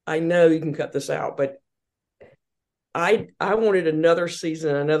I know you can cut this out, but I wanted another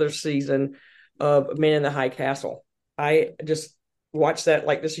season of Man in the High Castle. I just watched that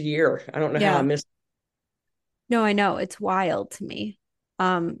like this year. I don't know how I Yeah. missed. No, I know. It's wild to me.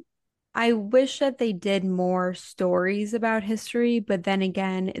 Um, I wish that they did more stories about history, but then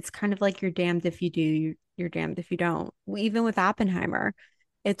again, it's kind of like you're damned if you do, you're damned if you don't. Even with Oppenheimer,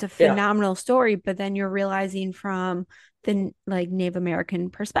 it's a Yeah, phenomenal story, but then you're realizing from the like Native American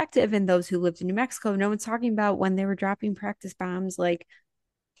perspective and those who lived in New Mexico, no one's talking about when they were dropping practice bombs, like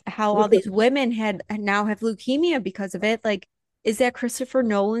how all these women had now have leukemia because of it. Like, is that Christopher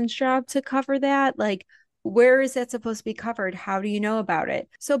Nolan's job to cover that? Like, where is that supposed to be covered? How do you know about it?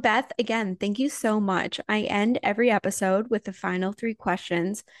 So, Beth, again, thank you so much. I end every episode with the final three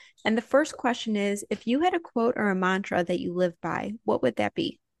questions. And the first question is, if you had a quote or a mantra that you live by, what would that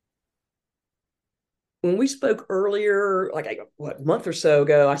be? when we spoke earlier, like a month or so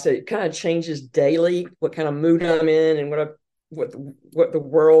ago, I said it kind of changes daily, what kind of mood I'm in, and what the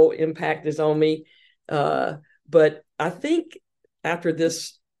world impact is on me. But I think after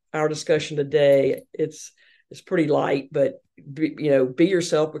this our discussion today, it's pretty light, but be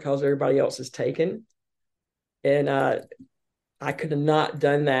yourself because everybody else is taken. And I could have not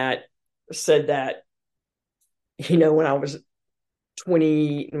done that, said that, when I was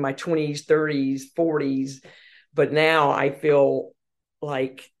 20, in my 20s, 30s, 40s. But now I feel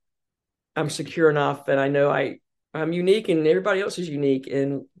like I'm secure enough and I know I'm unique and everybody else is unique,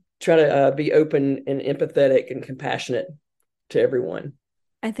 and try to be open and empathetic and compassionate to everyone.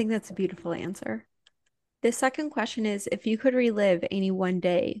 I think that's a beautiful answer. The second question is, if you could relive any one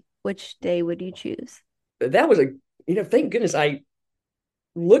day, which day would you choose? That was thank goodness I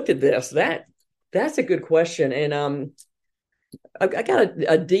looked at this. That's a good question. And I got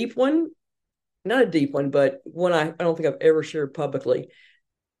a deep one, not a deep one, but one I don't think I've ever shared publicly.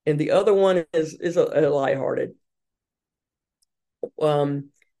 And the other one is a lighthearted. Um,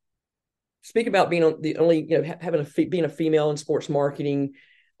 Speak about being the only, having being a female in sports marketing,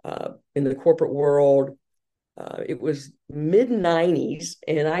 in the corporate world. It was mid '90s,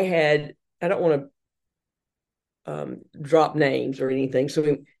 and I don't want to drop names or anything,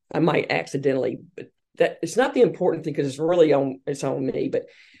 so I might accidentally, but that it's not the important thing because it's on me. But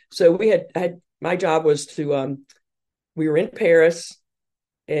so I had my job was to we were in Paris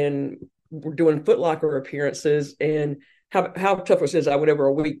and we're doing Foot Locker appearances, and how tough it was I went over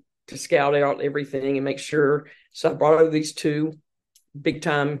a week to scout out everything and make sure. So I brought over these two big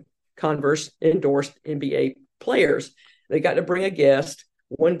time Converse endorsed NBA players. They got to bring a guest.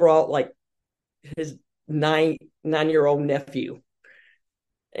 One brought like his 9-year-old nephew,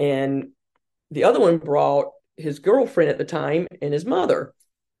 and the other one brought his girlfriend at the time and his mother.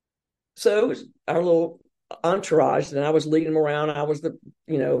 So it was our little entourage, and I was leading them around. I was the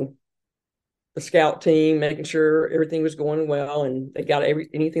scout team, making sure everything was going well and they got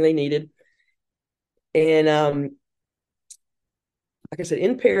anything they needed. And like I said,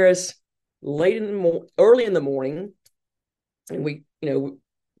 in Paris, early in the morning, and we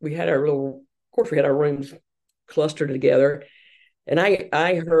had our little, of course, we had our rooms clustered together, and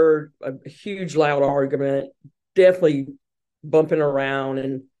I heard a huge loud argument, definitely bumping around,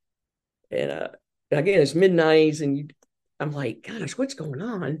 and again it's mid '90s, and I'm like, gosh, what's going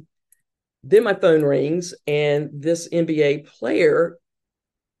on? Then my phone rings, and this NBA player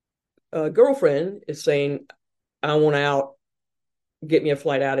girlfriend is saying, I want out, get me a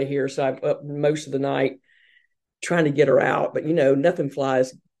flight out of here. So I'm up most of the night trying to get her out, but nothing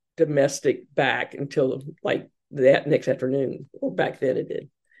flies domestic back until like that next afternoon, or back then it did.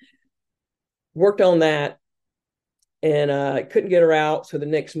 Worked on that, and couldn't get her out. So the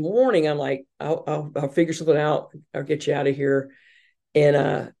next morning I'm like, I'll figure something out, I'll get you out of here.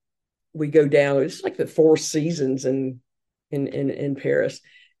 And we go down, it's like the Four Seasons in Paris.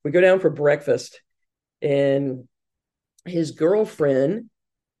 We go down for breakfast, and his girlfriend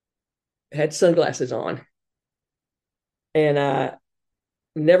had sunglasses on, and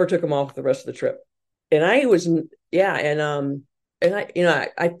never took them off the rest of the trip. And I was, yeah. And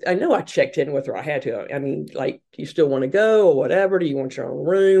I know I checked in with her. I had to. I mean, like, do you still want to go or whatever? Do you want your own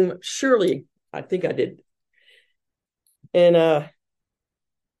room? Surely, I think I did. And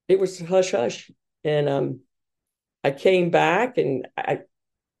it was hush hush. And I came back, and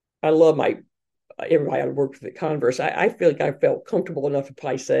I love my everybody I worked with at Converse. I feel like I felt comfortable enough to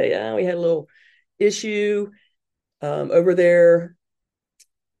probably say, oh, we had a little issue over there.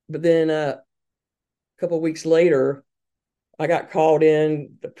 But then a couple of weeks later, I got called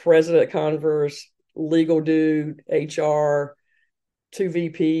in, the president of Converse, legal dude, HR, two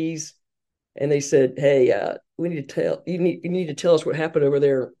VPs, and they said, "Hey, we need to tell you need to tell us what happened over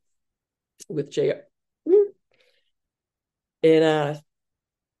there with JR." And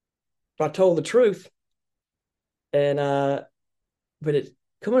I told the truth, and but it's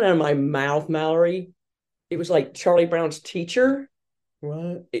coming out of my mouth, Mallory. It was like Charlie Brown's teacher.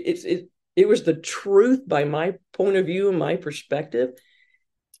 What? It was the truth by my point of view and my perspective,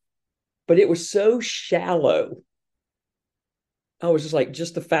 but it was so shallow. I was just like,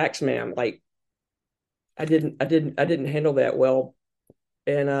 just the facts, ma'am. Like, I didn't handle that well,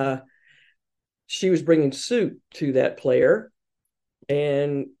 and she was bringing suit to that player,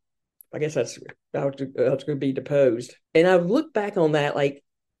 and I guess that's going to be deposed. And I've looked back on that, like,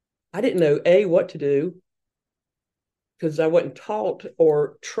 I didn't know what to do because I wasn't taught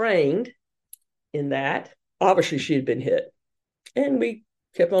or trained in that. Obviously, she had been hit, and we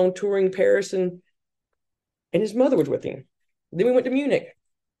kept on touring Paris, and his mother was with him. Then we went to Munich.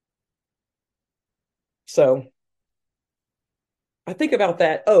 So I think about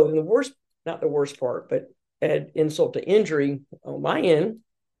that. Oh, and the worst, not the worst part, but add insult to injury on my end.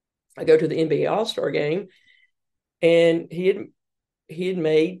 I go to the NBA All-Star game, and he had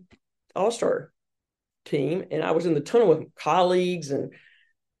made All-Star team, and I was in the tunnel with colleagues and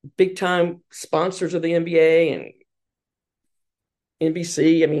big time sponsors of the NBA and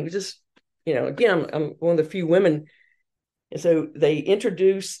NBC. I mean, just, again, I'm one of the few women. And so they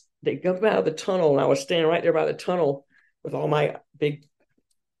come out of the tunnel, and I was standing right there by the tunnel with all my big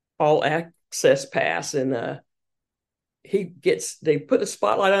all access pass. And they put the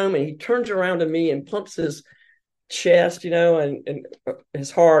spotlight on him, and he turns around to me and pumps his chest, and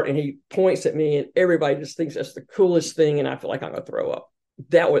his heart, and he points at me, and everybody just thinks that's the coolest thing. And I feel like I'm going to throw up.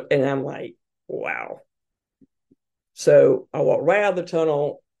 And I'm like, wow. So I walked right out of the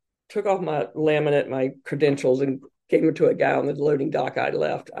tunnel, took off my laminate, my credentials, and gave them to a guy on the loading dock. I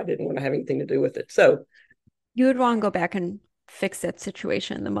left. I didn't want to have anything to do with it. So You would want to go back and fix that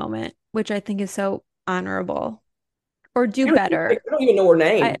situation in the moment, which I think is so honorable. Or do I better. don't even know her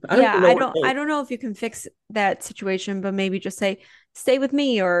name. I don't even know her I name. don't know if you can fix that situation, but maybe just say, stay with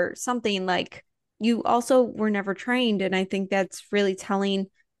me or something. Like, you also were never trained. And I think that's really telling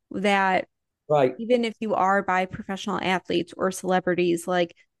that Right. even if you are by professional athletes or celebrities,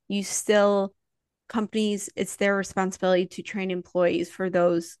 like, you still, companies, it's their responsibility to train employees for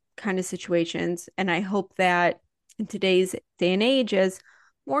those kind of situations. And I hope that in today's day and age, as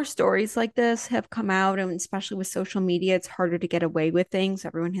more stories like this have come out, and especially with social media, it's harder to get away with things.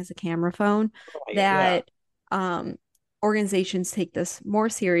 Everyone has a camera phone, Right. Yeah. that um, organizations take this more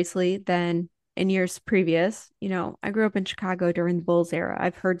seriously than in years previous. I grew up in Chicago during the Bulls era.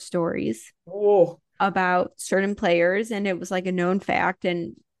 I've heard stories Oh, about certain players, and it was like a known fact.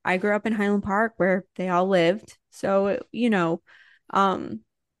 And I grew up in Highland Park where they all lived. So, um,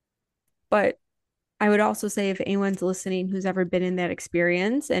 but I would also say if anyone's listening who's ever been in that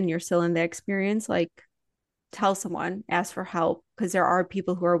experience and you're still in that experience, like, tell someone, ask for help, because there are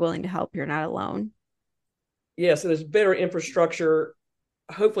people who are willing to help. You're not alone. yeah. So there's better infrastructure,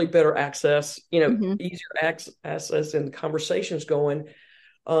 hopefully better access, Mm-hmm. easier access and conversations going.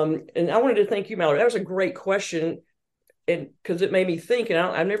 And I wanted to thank you, Mallory. That was a great question. And because it made me think, and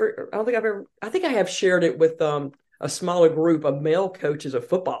I think I have shared it with a smaller group of male coaches of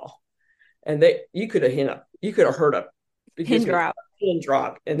football. And you could have heard it Pin gives me drop, a pin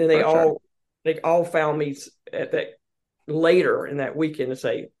drop. And then for sure. they all found me at that later in that weekend to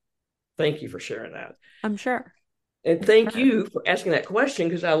say, thank you for sharing that. I'm sure. And I'm thank sure. you for asking that question,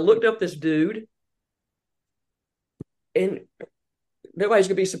 because I looked up this dude, and nobody's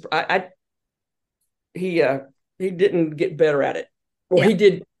gonna be surprised. He didn't get better at it. Well, Yeah. he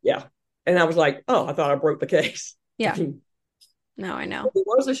did, yeah. And I was like, oh, I thought I broke the case. Yeah. No, I know.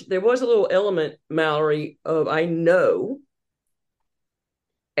 There was a little element, Mallory, of I know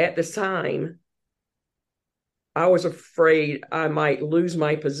at the time I was afraid I might lose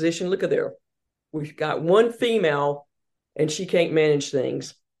my position. Look at there. We've got one female, and she can't manage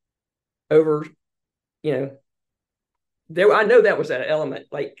things over, you know, I know that was that element.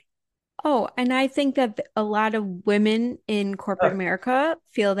 Like, Oh, and I think that a lot of women in corporate uh, America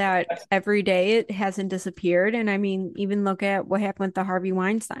feel that every day it hasn't disappeared. And I mean, even look at what happened with the Harvey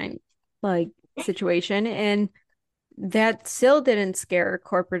Weinstein like situation, and that still didn't scare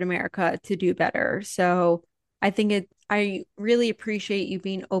corporate America to do better. So I really appreciate you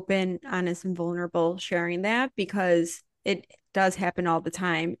being open, honest, and vulnerable sharing that because it does happen all the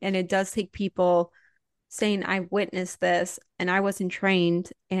time. And it does take people saying, I witnessed this and I wasn't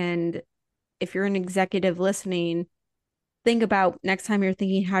trained. And if you're an executive listening, think about next time you're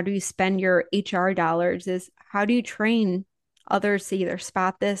thinking, how do you spend your HR dollars? Is how do you train others to either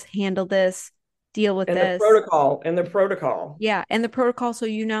spot this, handle this, deal with and the this? protocol and the protocol. Yeah. And the protocol. So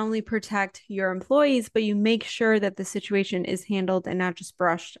you not only protect your employees, but you make sure that the situation is handled and not just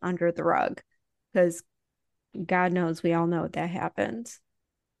brushed under the rug. Because God knows we all know that happens.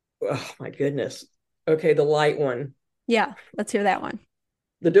 Oh my goodness. Okay, the light one. Yeah. Let's hear that one.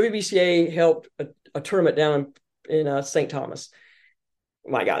 The WBCA helped a tournament down in St. Thomas.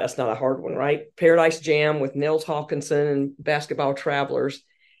 My God, that's not a hard one, right? Paradise Jam with Nels Hawkinson and Basketball Travelers.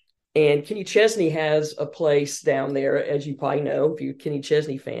 And Kenny Chesney has a place down there, as you probably know, if you're a Kenny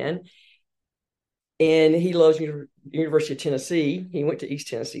Chesney fan. And he loves University of Tennessee. He went to East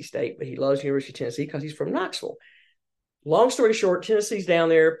Tennessee State, but he loves University of Tennessee because he's from Knoxville. Long story short, Tennessee's down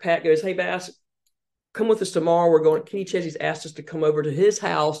there. Pat goes, "Hey, Bass, come with us tomorrow. We're going." Kenny Chesney's asked us to come over to his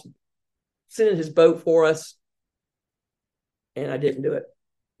house, send in his boat for us, and I didn't do it.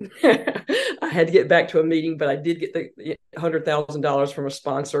 I had to get back to a meeting, but I did get the $100,000 from a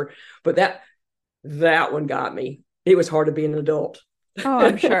sponsor. But that one got me. It was hard to be an adult. Oh,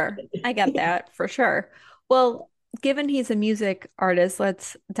 I'm sure. I get that for sure. Well, given he's a music artist,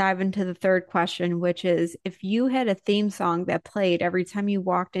 let's dive into the third question, which is if you had a theme song that played every time you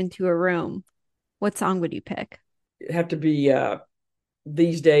walked into a room, what song would you pick? It'd have to be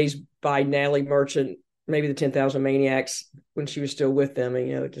These Days by Natalie Merchant, maybe the 10,000 Maniacs when she was still with them. And,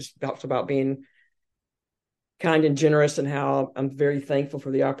 it just talks about being kind and generous and how I'm very thankful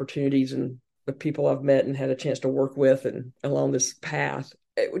for the opportunities and the people I've met and had a chance to work with and along this path.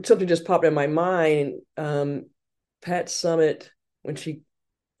 Something just popped in my mind. Pat Summitt, when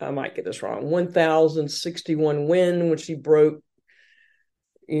I might get this wrong, 1,061 win when she broke,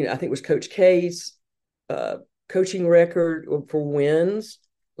 I think it was Coach K's coaching record for wins,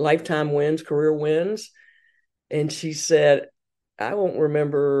 lifetime wins, career wins. And she said, I won't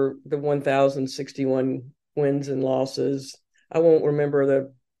remember the 1,061 wins and losses. I won't remember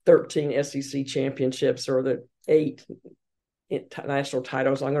the 13 SEC championships or the 8 national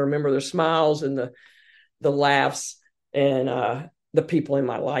titles. I'm going to remember the smiles and the laughs and the people in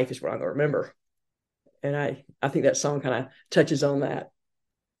my life is what I'm going to remember. And I think that song kind of touches on that.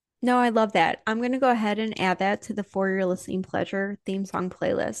 No, I love that. I'm going to go ahead and add that to the For Your Listening Pleasure theme song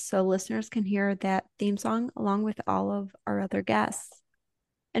playlist so listeners can hear that theme song along with all of our other guests.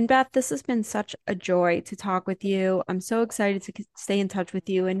 And Beth, this has been such a joy to talk with you. I'm so excited to stay in touch with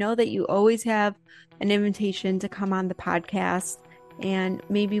you and know that you always have an invitation to come on the podcast. And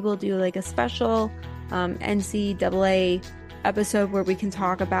maybe we'll do like a special NCAA episode where we can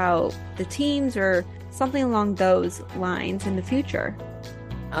talk about the teams or something along those lines in the future.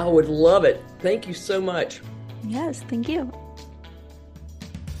 I would love it. Thank you so much. Yes, thank you.